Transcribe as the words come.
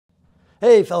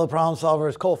Hey fellow problem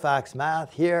solvers, Colfax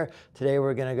Math here. Today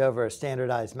we're going to go over a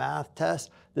standardized math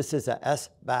test. This is a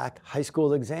SBAC high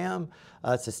school exam.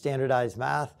 It's a standardized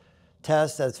math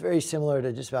test that's very similar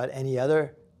to just about any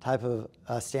other type of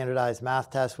standardized math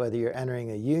test, whether you're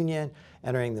entering a union,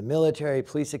 entering the military,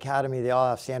 police academy, they all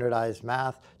have standardized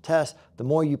math tests. The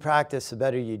more you practice, the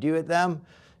better you do at them.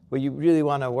 What you really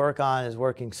want to work on is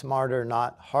working smarter,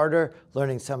 not harder,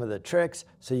 learning some of the tricks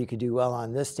so you could do well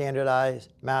on this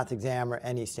standardized math exam or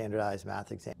any standardized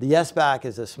math exam. The SBAC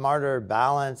is a Smarter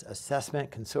Balance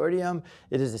Assessment Consortium.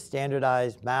 It is a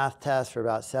standardized math test for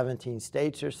about 17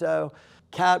 states or so.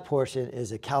 CAT portion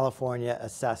is a California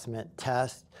assessment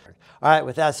test. All right,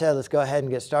 with that said, let's go ahead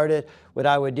and get started. What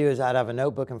I would do is I'd have a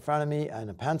notebook in front of me and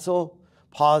a pencil,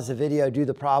 pause the video, do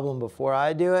the problem before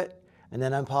I do it, and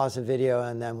then unpause the video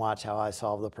and then watch how I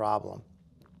solve the problem.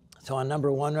 So on number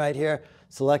 1 right here,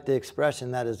 select the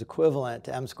expression that is equivalent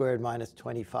to m squared minus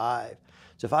 25.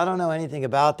 So if I don't know anything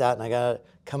about that and I got to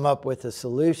come up with a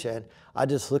solution, I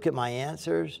just look at my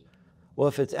answers. Well,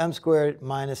 if it's m squared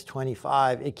minus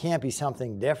 25, it can't be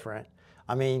something different.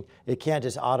 I mean, it can't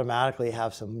just automatically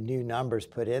have some new numbers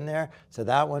put in there. So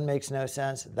that one makes no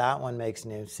sense. That one makes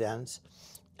no sense.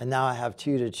 And now I have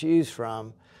 2 to choose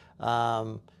from.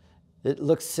 It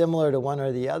looks similar to one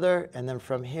or the other, and then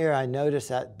from here I notice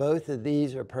that both of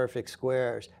these are perfect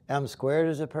squares. M squared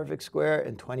is a perfect square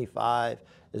and 25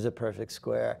 is a perfect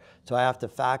square. So I have to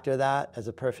factor that as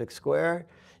a perfect square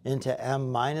into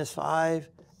m minus 5,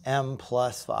 m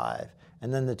plus 5.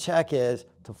 And then the check is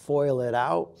to FOIL it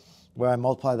out, where I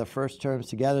multiply the first terms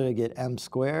together to get m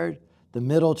squared, the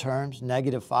middle terms,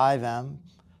 negative 5m,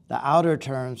 the outer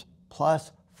terms,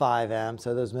 plus 5m,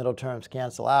 so those middle terms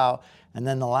cancel out, and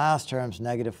then the last terms,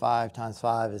 negative 5 times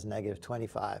 5 is negative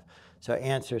 25. So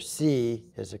answer C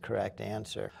is the correct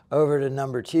answer. Over to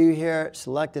number 2 here,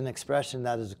 select an expression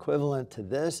that is equivalent to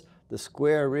this, the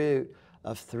square root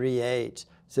of 3/8.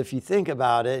 So if you think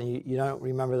about it, and you don't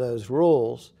remember those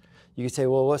rules, you could say,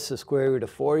 well, what's the square root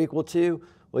of 4 equal to?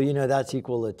 Well, you know that's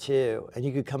equal to 2. And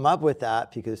you could come up with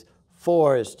that because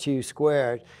 4 is 2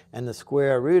 squared, and the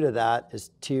square root of that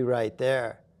is 2 right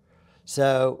there.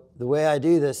 So the way I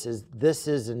do this is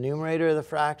the numerator of the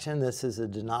fraction, this is the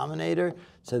denominator.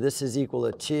 So this is equal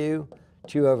to 2,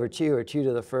 2 over 2, or 2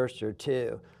 to the first, or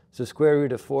 2. So square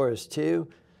root of 4 is 2.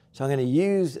 So I'm going to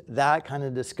use that kind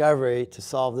of discovery to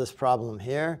solve this problem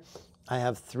here. I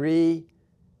have 3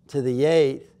 to the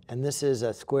 8th, and this is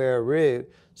a square root.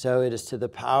 So it is to the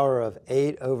power of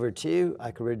 8 over 2.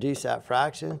 I could reduce that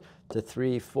fraction to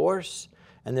 3/4.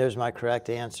 And there's my correct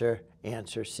answer,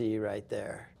 answer C right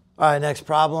there. All right, next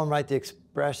problem, write the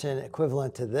expression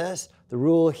equivalent to this. The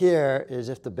rule here is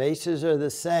if the bases are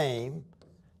the same,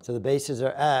 so the bases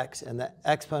are x, and the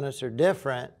exponents are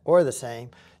different or the same,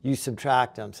 you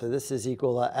subtract them. So this is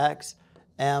equal to x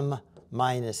m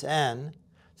minus n.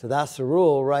 So that's the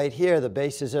rule right here. The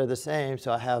bases are the same,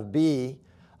 so I have b,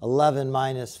 11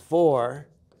 minus 4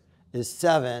 is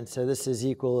 7, so this is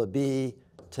equal to b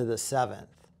to the 7th.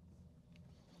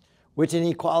 Which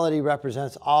inequality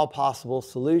represents all possible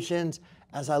solutions?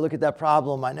 As I look at that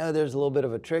problem, I know there's a little bit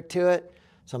of a trick to it.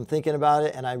 So I'm thinking about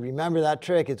it, and I remember that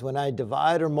trick. It's when I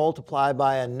divide or multiply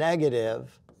by a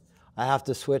negative, I have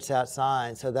to switch that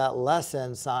sign. So that less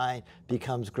than sign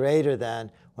becomes greater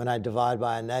than when I divide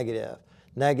by a negative.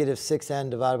 Negative 6n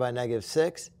divided by negative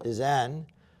 6 is n.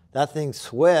 That thing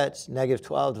switched. Negative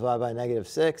 12 divided by negative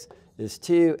 6 is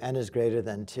 2. N is greater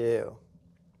than 2.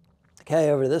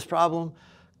 Okay, over to this problem.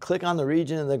 Click on the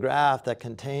region of the graph that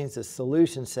contains the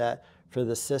solution set for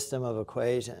the system of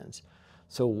equations.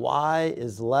 So y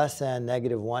is less than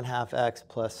negative 1/2 x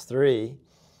plus 3.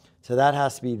 So that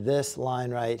has to be this line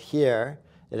right here.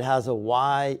 It has a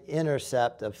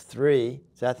y-intercept of 3.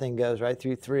 So that thing goes right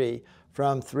through 3.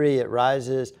 From 3, it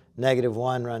rises, negative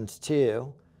 1 runs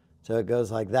 2. So it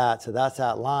goes like that. So that's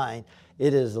that line.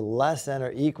 It is less than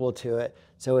or equal to it.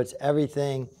 So it's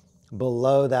everything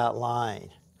below that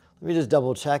line. Let me just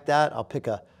double check that. I'll pick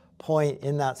a point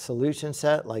in that solution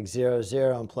set, like 0,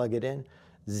 0, and plug it in.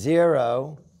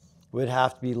 0 would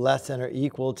have to be less than or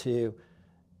equal to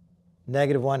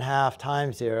negative 1/2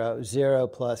 times 0. 0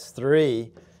 plus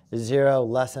 3 is 0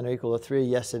 less than or equal to 3.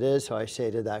 Yes, it is, so I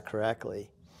shaded that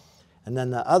correctly. And then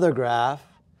the other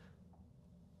graph,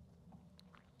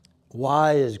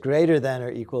 y is greater than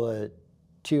or equal to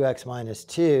 2x minus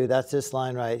 2. That's this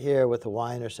line right here with the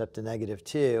y-intercept of negative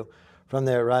 2. From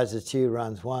there, it rises 2,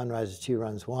 runs 1, rises 2,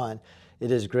 runs 1.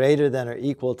 It is greater than or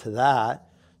equal to that,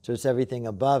 so it's everything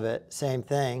above it. Same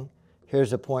thing.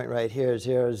 Here's a point right here,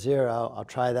 0, 0. I'll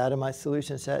try that in my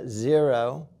solution set.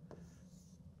 0.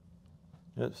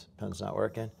 Oops, pen's not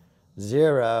working.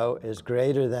 0 is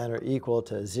greater than or equal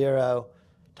to 0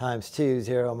 times 2.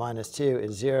 0 minus 2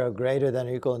 is 0 greater than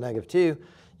or equal to -2.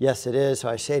 Yes, it is. So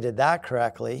I shaded that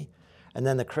correctly. And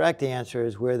then the correct answer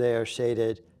is where they are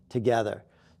shaded together.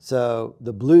 So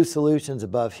the blue solution's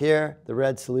above here, the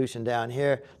red solution down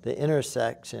here. The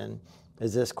intersection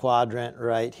is this quadrant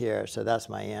right here. So that's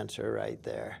my answer right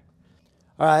there.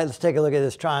 All right, let's take a look at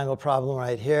this triangle problem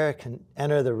right here. Can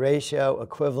enter the ratio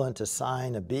equivalent to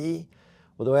sine of b.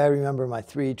 Well, the way I remember my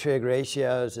 3 trig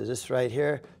ratios is this right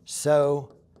here.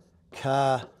 So,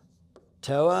 ka,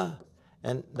 toa.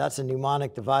 And that's a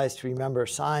mnemonic device to remember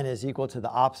sine is equal to the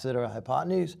opposite over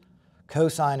hypotenuse.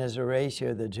 Cosine is the ratio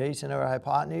of the adjacent over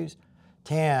hypotenuse.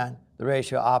 Tan, the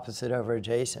ratio opposite over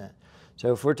adjacent.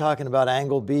 So if we're talking about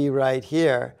angle B right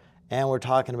here, and we're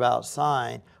talking about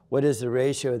sine, what is the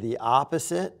ratio of the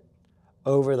opposite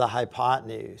over the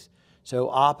hypotenuse? So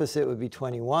opposite would be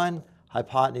 21,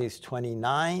 hypotenuse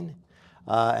 29,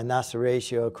 and that's the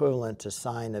ratio equivalent to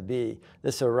sine of B.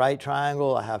 This is a right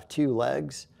triangle. I have 2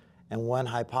 legs and 1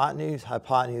 hypotenuse.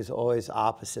 Hypotenuse is always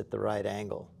opposite the right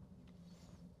angle.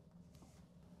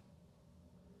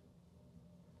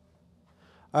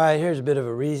 All right, here's a bit of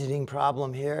a reasoning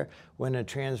problem here. When a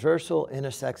transversal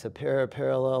intersects a pair of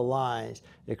parallel lines,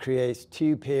 it creates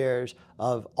 2 pairs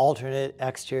of alternate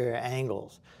exterior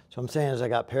angles. So what I'm saying is I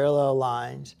got parallel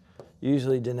lines,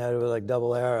 usually denoted with like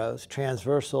double arrows,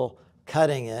 transversal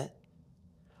cutting it.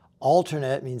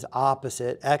 Alternate means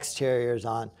opposite, exterior is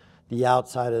on the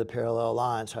outside of the parallel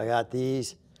line. So I got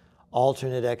these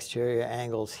alternate exterior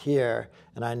angles here,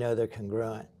 and I know they're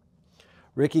congruent.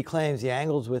 Ricky claims the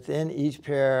angles within each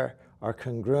pair are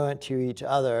congruent to each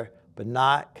other, but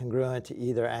not congruent to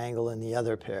either angle in the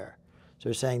other pair. So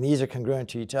we're saying these are congruent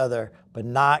to each other, but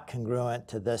not congruent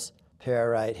to this pair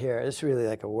right here. It's really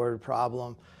like a word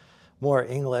problem, more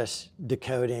English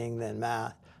decoding than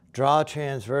math. Draw a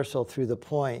transversal through the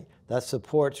point that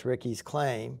supports Ricky's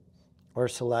claim, or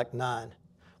select none.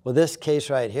 Well, this case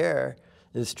right here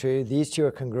is true. These 2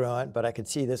 are congruent, but I could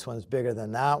see this one's bigger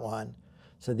than that one.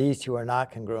 So these 2 are not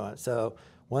congruent. So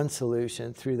one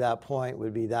solution through that point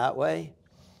would be that way.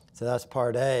 So that's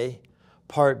part A.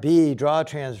 Part B, draw a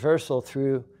transversal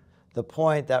through the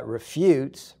point that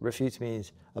refutes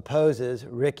means opposes,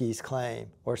 Ricky's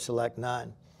claim, or select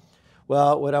none.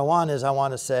 Well, what I want is I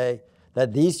want to say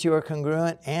that these 2 are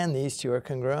congruent and these 2 are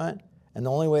congruent. And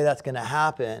the only way that's going to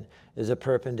happen is a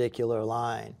perpendicular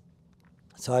line.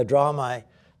 So I draw my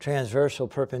transversal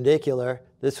perpendicular.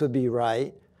 This would be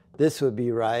right. This would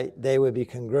be right. They would be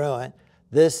congruent.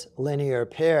 This linear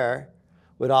pair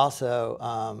would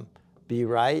also be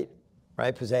right,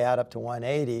 because they add up to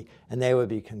 180, and they would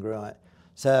be congruent.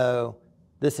 So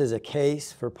this is a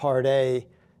case for part A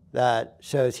that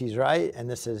shows he's right, and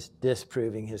this is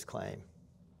disproving his claim.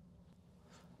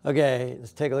 Okay,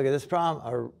 let's take a look at this problem.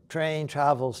 A train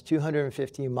travels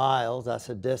 250 miles, that's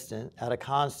a distance, at a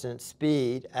constant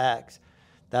speed, x.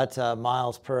 That's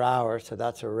miles per hour, so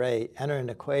that's a rate. Enter an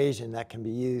equation that can be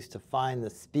used to find the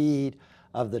speed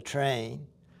of the train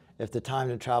if the time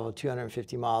to travel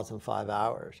 250 miles in 5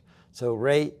 hours. So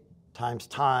rate times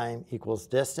time equals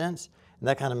distance. And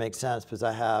that kind of makes sense because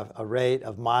I have a rate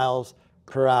of miles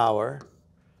per hour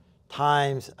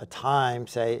times a time,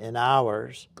 say, in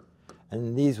hours.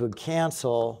 And these would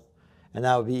cancel, and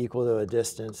that would be equal to a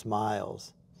distance,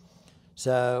 miles.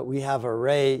 So we have a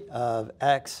rate of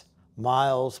x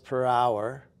miles per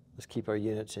hour. Let's keep our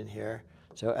units in here.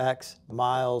 So x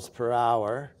miles per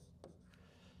hour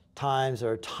times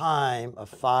our time of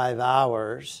 5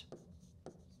 hours.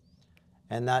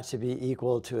 And that should be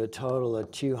equal to a total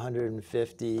of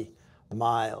 250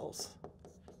 miles.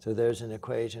 So there's an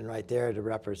equation right there to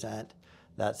represent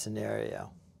that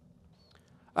scenario.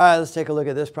 All right, let's take a look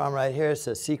at this problem right here. It's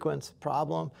a sequence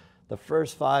problem. The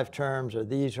first 5 terms are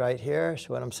these right here.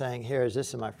 So what I'm saying here is this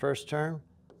is my first term,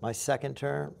 my second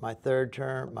term, my third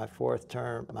term, my fourth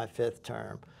term, my fifth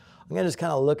term. I'm going to just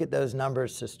kind of look at those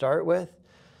numbers to start with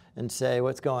and say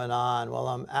what's going on. Well,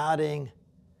 I'm adding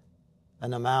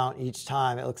an amount each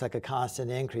time. It looks like a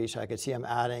constant increase. I can see I'm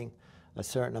adding a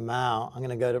certain amount. I'm going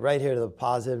to go to right here to the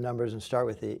positive numbers and start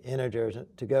with the integers.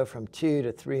 To go from 2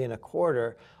 to 3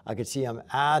 1/4, I could see I'm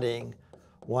adding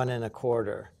 1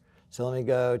 1/4. So let me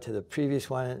go to the previous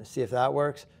one and see if that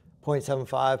works.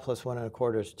 0.75 plus 1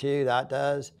 1/4 is 2. That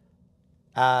does.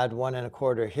 Add 1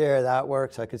 1/4 here. That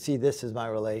works. I could see this is my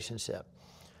relationship.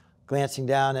 Glancing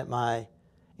down at my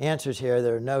answers here,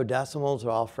 there are no decimals.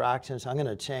 They're all fractions. So I'm going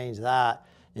to change that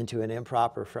into an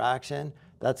improper fraction.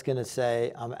 That's going to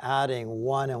say I'm adding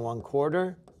 1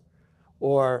 1/4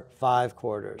 or 5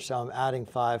 quarters. So I'm adding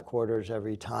 5 quarters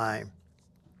every time.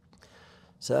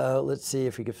 So let's see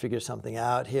if we can figure something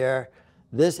out here.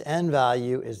 This n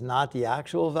value is not the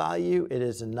actual value, it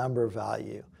is a number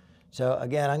value. So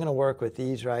again, I'm going to work with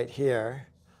these right here.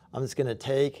 I'm just going to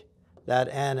take that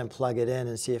n and plug it in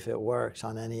and see if it works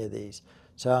on any of these.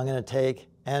 So I'm going to take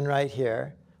n right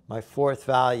here, my fourth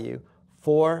value.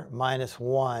 4 minus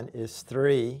 1 is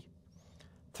 3.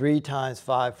 3 times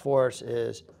 5/4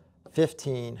 is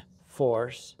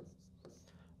 15/4.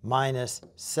 Minus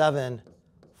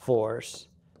 7/4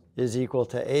 is equal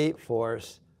to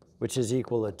 8/4, which is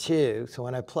equal to 2. So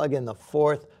when I plug in the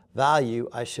fourth value,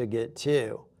 I should get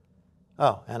 2.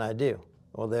 Oh, and I do.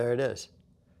 Well, there it is.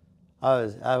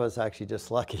 I was actually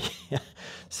just lucky.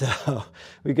 So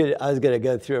I was going to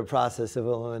go through a process of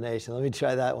elimination. Let me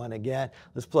try that one again.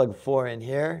 Let's plug 4 in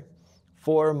here.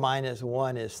 4 minus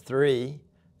 1 is 3.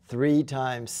 3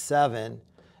 times 7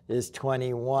 is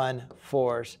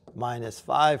 21/4 minus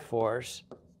 5/4.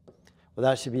 Well,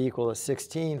 that should be equal to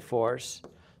 16/4.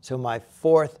 So my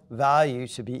fourth value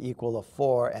should be equal to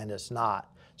 4, and it's not.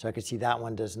 So I can see that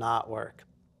one does not work.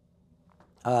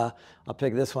 I'll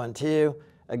pick this one too.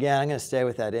 Again, I'm going to stay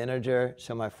with that integer.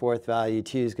 So my fourth value,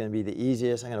 2, is going to be the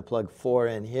easiest. I'm going to plug 4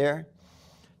 in here.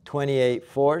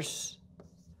 28/4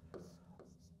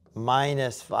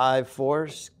 minus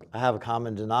 5/4. I have a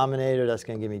common denominator. That's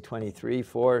going to give me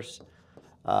 23/4.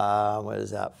 What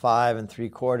is that? 5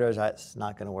 3/4. That's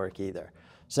not going to work either.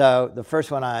 So the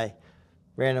first one I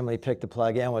randomly picked to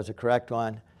plug in was the correct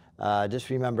one. Just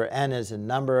remember, n is a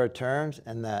number of terms,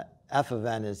 and the f of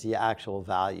n is the actual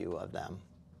value of them.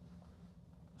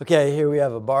 Okay, here we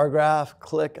have a bar graph.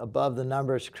 Click above the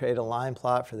numbers to create a line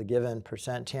plot for the given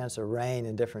 % chance of rain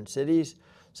in different cities.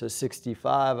 So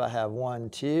 65, I have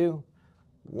 1, 2,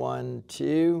 1,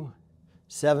 2.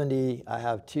 70, I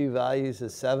have 2 values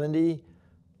of 70.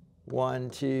 1,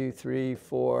 2, 3,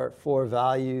 4, 4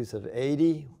 values of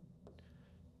 80.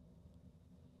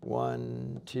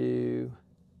 1, 2,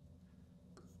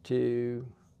 2,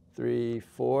 3,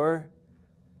 4.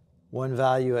 1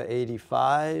 value of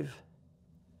 85.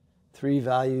 3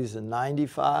 values of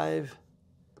 95.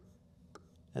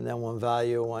 And then 1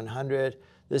 value of 100.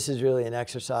 This is really an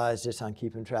exercise just on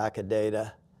keeping track of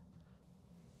data.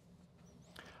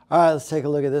 All right, let's take a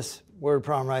look at this word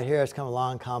problem right here. It's kind of a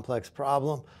long, complex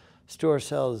problem. Store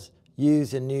sells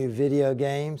used and new video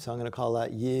games. So I'm going to call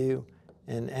that U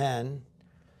and N.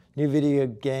 New video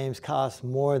games cost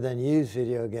more than used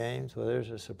video games. Well,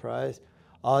 there's a surprise.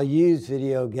 All used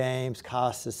video games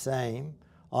cost the same.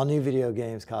 All new video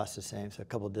games cost the same. So a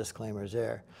couple disclaimers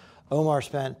there. Omar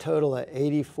spent total of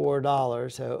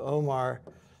 $84. So Omar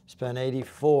spent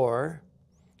 $84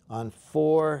 on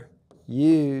 4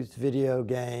 used video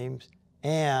games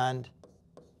and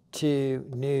 2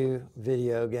 new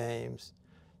video games.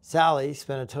 Sally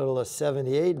spent a total of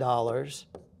 $78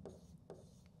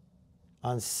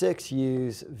 on 6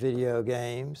 used video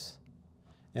games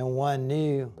and 1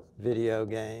 new video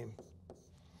game.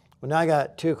 Well, now I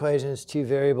got 2 equations, 2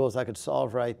 variables I could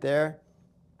solve right there.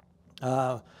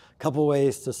 A couple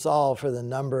ways to solve for the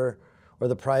number or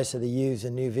the price of the used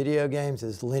and new video games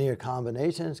is linear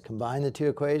combinations. Combine the 2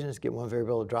 equations, get 1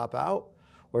 variable to drop out,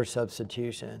 or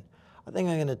substitution. I think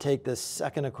I'm going to take this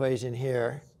second equation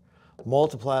here,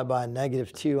 multiply it by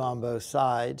 -2 on both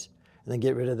sides, and then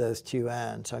get rid of those 2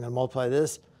 n's. So I'm going to multiply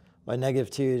this by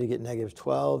 -2 to get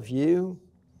 -12u,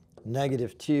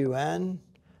 -2n.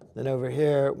 Then over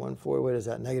here, 1/4, what is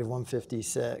that?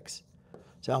 -156.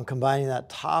 So I'm combining that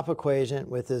top equation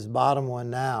with this bottom one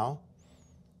now,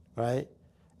 right?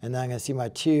 And then I'm going to see my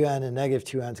 2n and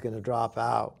 -2n is going to drop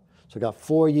out. So I got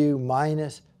 4u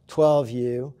minus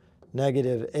 12u,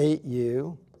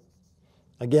 -8u.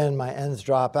 Again, my n's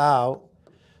drop out.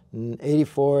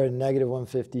 84 and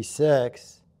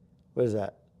 -156, what is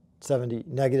that?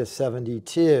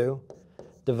 -72.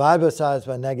 Divide both sides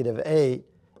by -8,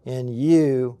 and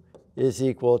u is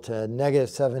equal to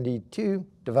 -72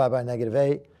 divided by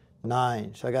 -8,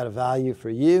 9. So I got a value for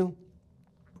u.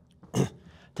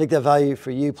 Take that value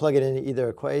for u, plug it into either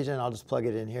equation. I'll just plug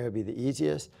it in here, it'd be the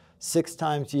easiest. 6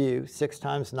 times u, 6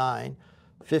 times 9,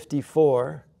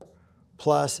 54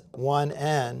 plus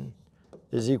 1n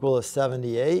is equal to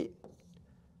 78.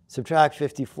 Subtract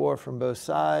 54 from both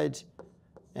sides,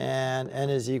 and n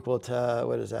is equal to,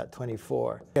 what is that,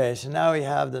 24. Okay, so now we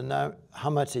have how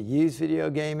much a used video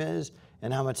game is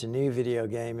and how much a new video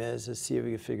game is. Let's see if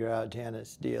we can figure out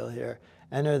Janet's deal here.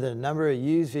 Enter the number of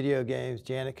used video games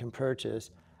Janet can purchase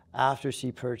after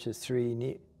she purchased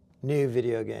 3 new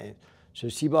video games. So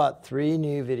she bought 3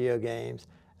 new video games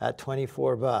at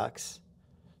 $24.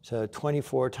 So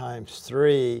 24 times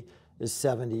 3 is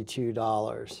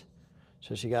 $72.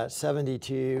 So she got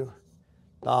 $72.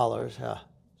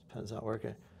 pen's not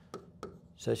working.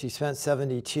 So she spent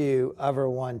 72 of her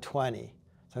 120.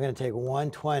 So I'm going to take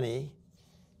 120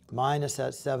 minus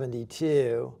that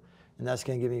 72, and that's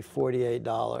going to give me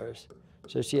 $48.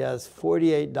 So she has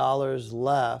 $48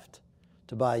 left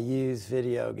to buy used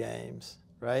video games,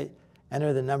 right?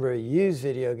 Enter the number of used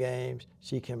video games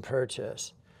she can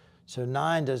purchase. So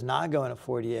 9 does not go into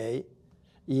 48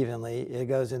 evenly. It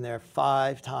goes in there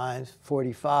 5 times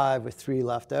 45 with 3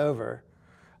 left over.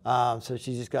 So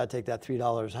she's just got to take that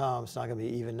 $3 home. It's not going to be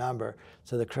an even number.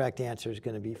 So the correct answer is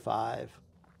going to be 5.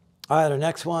 All right, our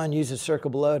next one, use the circle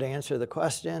below to answer the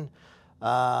question.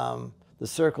 The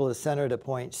circle is centered at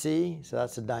point C, so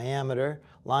that's the diameter.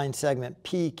 Line segment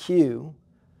PQ,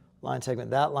 line segment,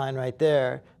 that line right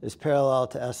there, is parallel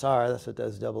to SR. That's what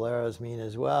those double arrows mean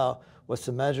as well. What's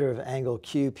the measure of angle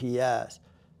QPS?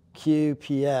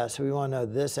 QPS, so we want to know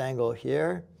this angle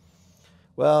here.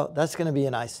 Well, that's going to be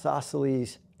an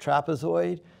isosceles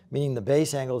trapezoid, meaning the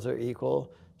base angles are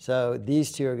equal. So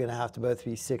these two are going to have to both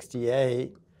be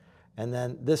 68. And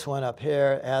then this one up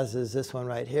here, as is this one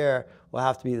right here, will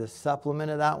have to be the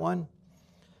supplement of that one.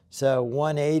 So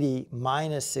 180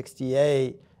 minus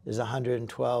 68 is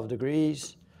 112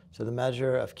 degrees. So the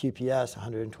measure of QPS,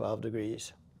 112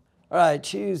 degrees. All right,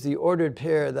 choose the ordered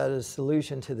pair that is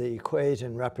solution to the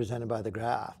equation represented by the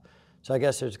graph. So I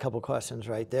guess there's a couple questions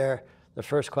right there. The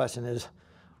first question is,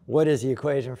 what is the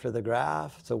equation for the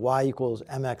graph? So y equals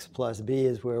mx plus b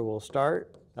is where we'll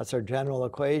start. That's our general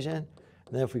equation.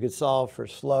 And then if we could solve for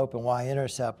slope and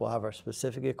y-intercept, we'll have our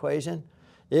specific equation.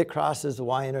 It crosses the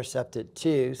y-intercept at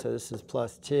 2, so this is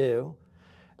plus 2.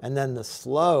 And then the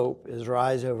slope is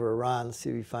rise over run. Let's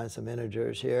see if we find some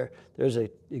integers here. There's an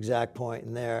exact point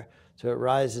in there. So it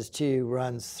rises 2,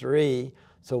 runs 3.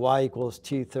 So y equals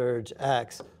 2/3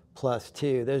 x plus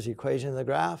 2. There's the equation of the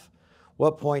graph.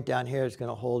 What point down here is going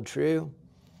to hold true?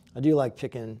 I do like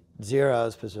picking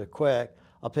zeros because they're quick.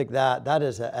 I'll pick that. That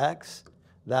is an x.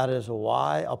 That is a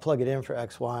y. I'll plug it in for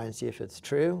x, y, and see if it's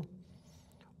true.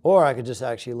 Or I could just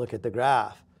actually look at the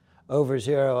graph. Over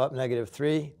 0, up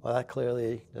 -3. Well, that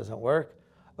clearly doesn't work.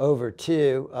 Over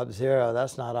 2, up 0.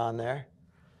 That's not on there.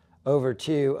 Over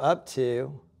 2, up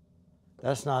 2.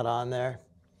 That's not on there.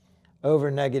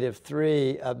 Over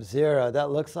 -3, up 0.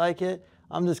 That looks like it.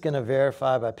 I'm just going to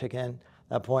verify by picking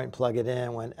that point and plug it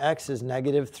in. When x is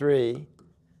 -3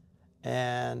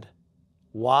 and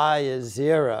y is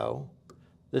 0,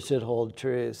 this should hold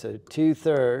true. So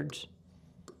 2/3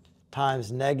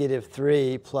 times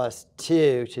 -3 plus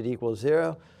 2 should equal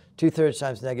 0. 2/3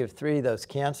 times -3, those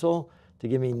cancel to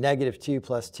give me -2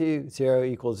 plus 2, 0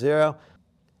 equals 0.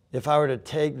 If I were to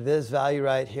take this value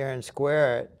right here and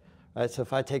square it, right, so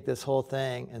if I take this whole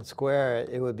thing and square it,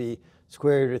 it would be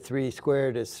square root of 3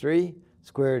 squared is 3,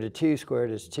 square root of 2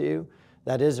 squared is 2.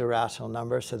 That is a rational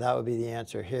number, so that would be the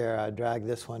answer here. I'd drag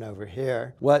this one over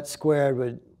here. What squared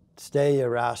would stay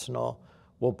irrational?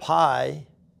 Well, pi,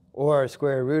 or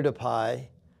square root of pi,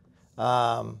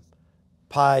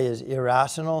 pi is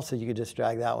irrational, so you could just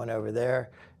drag that one over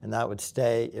there, and that would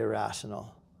stay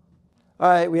irrational. All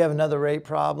right, we have another rate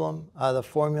problem. The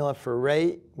formula for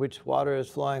rate, which water is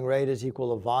flowing rate, is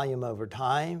equal to volume over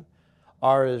time.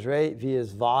 R is rate, V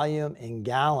is volume in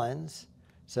gallons.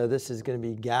 So this is going to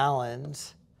be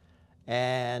gallons.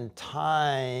 And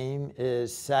time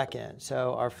is second.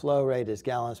 So our flow rate is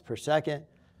gallons per second.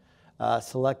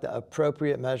 Select the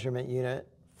appropriate measurement unit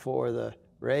for the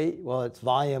rate. Well, it's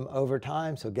volume over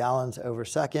time, so gallons over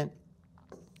second.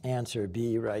 Answer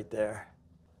B right there.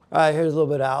 All right, here's a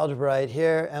little bit of algebra right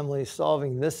here. Emily's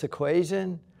solving this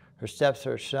equation. Her steps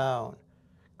are shown.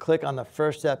 Click on the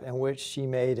first step in which she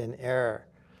made an error.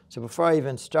 So before I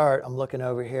even start, I'm looking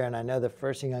over here, and I know the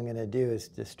first thing I'm going to do is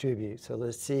distribute. So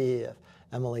let's see if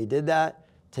Emily did that.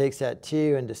 Takes that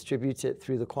 2 and distributes it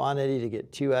through the quantity to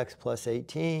get 2x plus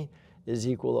 18 is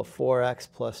equal to 4x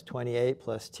plus 28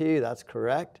 plus 2. That's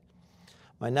correct.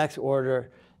 My next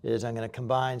order is I'm going to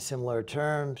combine similar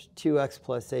terms. 2x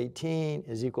plus 18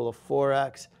 is equal to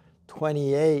 4x.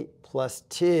 28 plus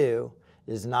 2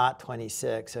 is not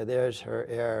 26. So there's her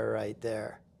error right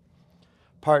there.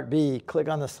 Part B, click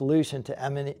on the solution to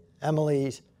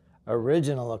Emily's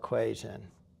original equation.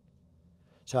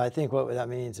 So I think what that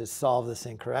means is solve this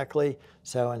incorrectly.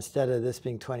 So instead of this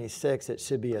being 26, it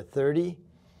should be a 30.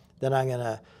 Then I'm going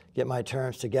to get my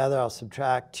terms together. I'll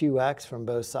subtract 2x from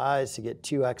both sides to get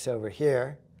 2x over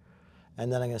here.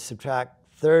 And then I'm going to subtract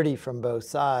 30 from both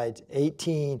sides.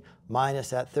 18 minus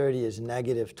that 30 is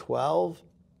 -12.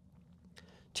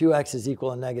 2x is equal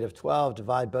to -12.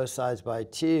 Divide both sides by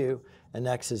 2, and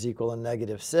x is equal to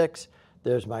 -6.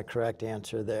 There's my correct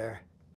answer there.